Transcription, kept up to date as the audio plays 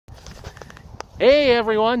Hey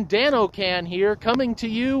everyone, Dan O'Can here, coming to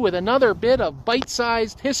you with another bit of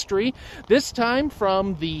bite-sized history, this time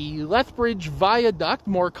from the Lethbridge Viaduct,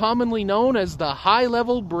 more commonly known as the High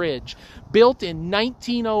Level Bridge. Built in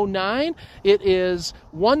 1909, it is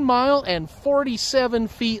 1 mile and 47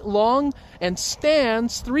 feet long and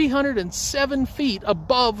stands 307 feet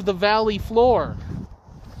above the valley floor.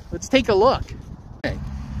 Let's take a look. Okay.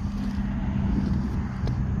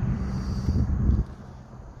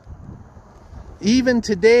 Even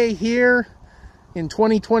today here in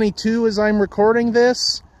 2022, as I'm recording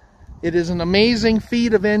this, it is an amazing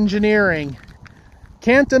feat of engineering.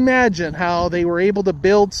 Can't imagine how they were able to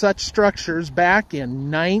build such structures back in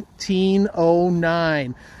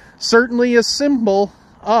 1909. Certainly a symbol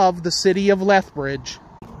of the city of Lethbridge.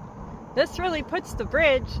 This really puts the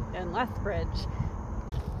bridge in Lethbridge.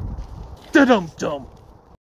 Da-dum-dum.